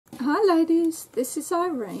Hi ladies, this is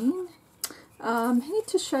Irene. I'm here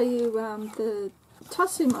to show you the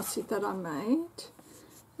tussie mussie that I made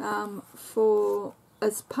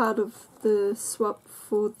as part of the swap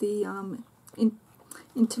for the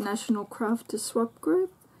International Crafter Swap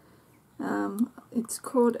Group. It's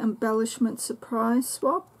called Embellishment Surprise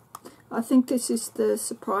Swap. I think this is the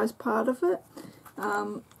surprise part of it.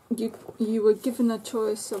 You were given a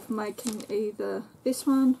choice of making either this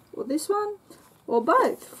one, or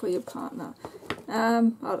both for your partner. I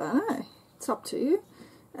don't know, it's up to you.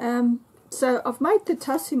 So I've made the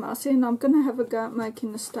tussie mussie and I'm going to have a go at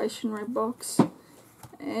making the stationery box.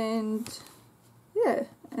 And yeah,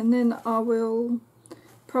 and then I will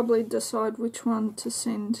probably decide which one to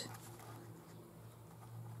send.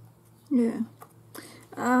 Yeah.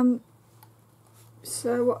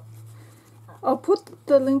 So I'll put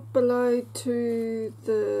the link below to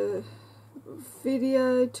the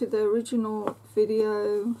video, to the original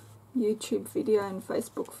video, YouTube video and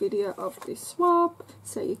Facebook video of this swap,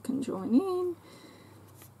 so you can join in.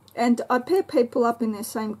 And I pair people up in their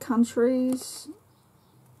same countries,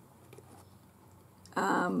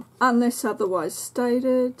 unless otherwise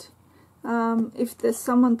stated. If there's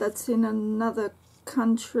someone that's in another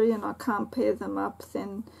country and I can't pair them up,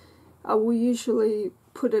 then I will usually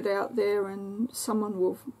put it out there and someone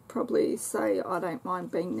will probably say I don't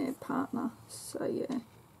mind being their partner. So yeah.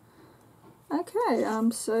 Okay,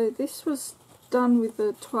 so this was done with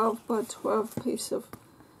a 12 by 12 piece of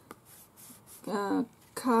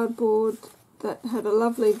cardboard that had a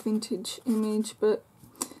lovely vintage image, but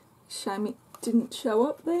shame it didn't show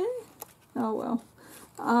up there. Oh well.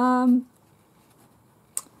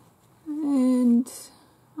 And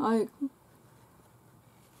I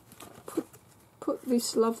put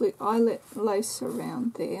this lovely eyelet lace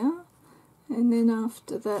around there, and then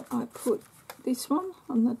after that I put this one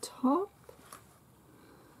on the top,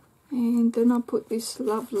 and then I put this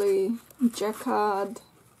lovely jacquard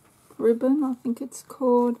ribbon, I think it's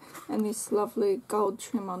called, and this lovely gold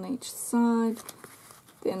trim on each side.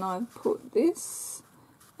 Then I put this,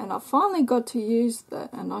 and I finally got to use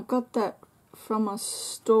that, and I got that from a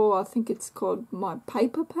store, I think it's called My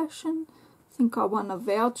Paper Passion. I think I won a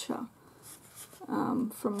voucher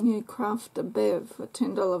from New Crafter Bev, a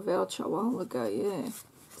 $10 voucher a while ago, yeah.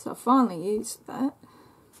 So I finally used that.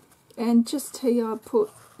 And just here I put,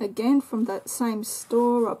 again from that same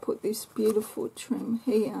store, I put this beautiful trim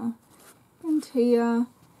here, and here,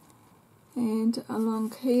 and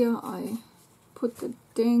along here I put the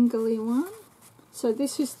dangly one. So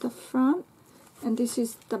this is the front, and this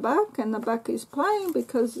is the back, and the back is plain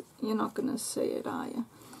because you're not going to see it, are you?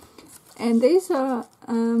 And these are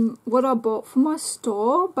what I bought from my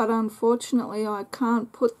store, but unfortunately I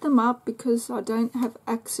can't put them up because I don't have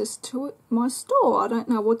access to it. My store, I don't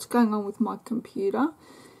know what's going on with my computer.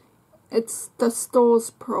 It's the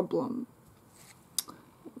store's problem.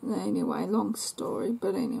 Anyway, long story,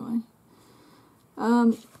 but anyway.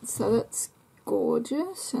 So that's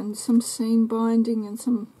gorgeous, and some seam binding and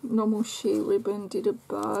some normal sheer ribbon, did a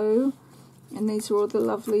bow, and these are all the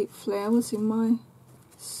lovely flowers in my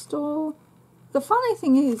store. The funny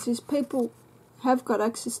thing is people have got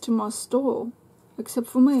access to my store except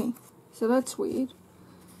for me, so that's weird.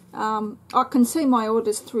 I can see my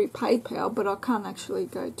orders through PayPal, but I can't actually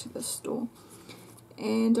go to the store.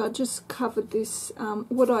 And I just covered this.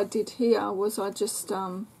 What I did here was I just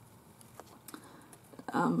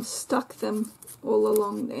stuck them all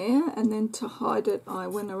along there, and then to hide it I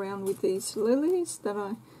went around with these lilies that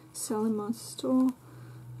I sell in my store.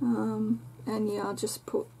 And yeah, I just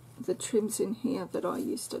put the trims in here that I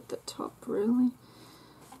used at the top, really.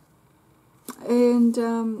 And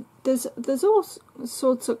there's all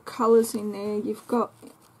sorts of colours in there. You've got,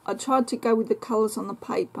 I tried to go with the colours on the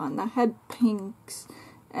paper, and they had pinks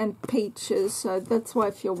and peaches, so that's why,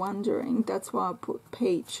 if you're wondering, that's why I put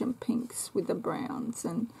peach and pinks with the browns.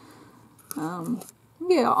 And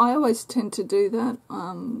yeah, I always tend to do that,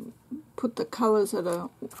 put the colours that are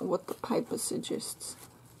what the paper suggests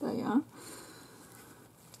they are.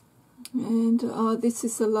 And this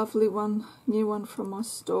is a lovely one, new one from my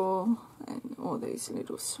store, and all these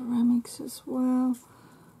little ceramics as well.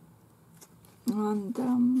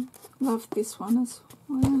 And love this one as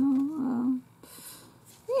well.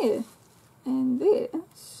 Yeah, and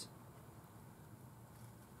this,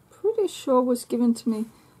 pretty sure was given to me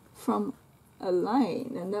from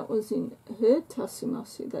Elaine, and that was in her tussie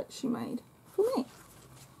mussie that she made for me.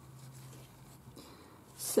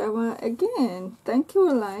 So again, thank you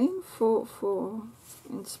Elaine for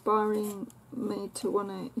inspiring me to want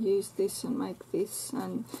to use this and make this.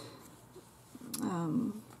 And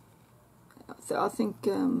I think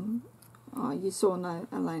you saw no,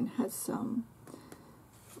 Elaine has some.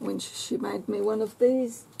 When she made me one of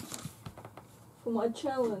these for my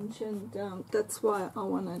challenge, and that's why I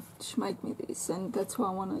wanted to make me this, and that's why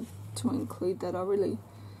I wanted to include that. I really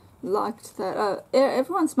liked that.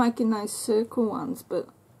 Everyone's making those circle ones, but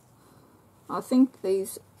I think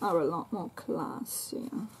these are a lot more classy.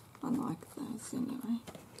 I like those anyway.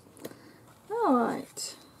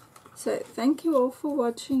 Alright, so thank you all for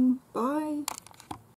watching. Bye.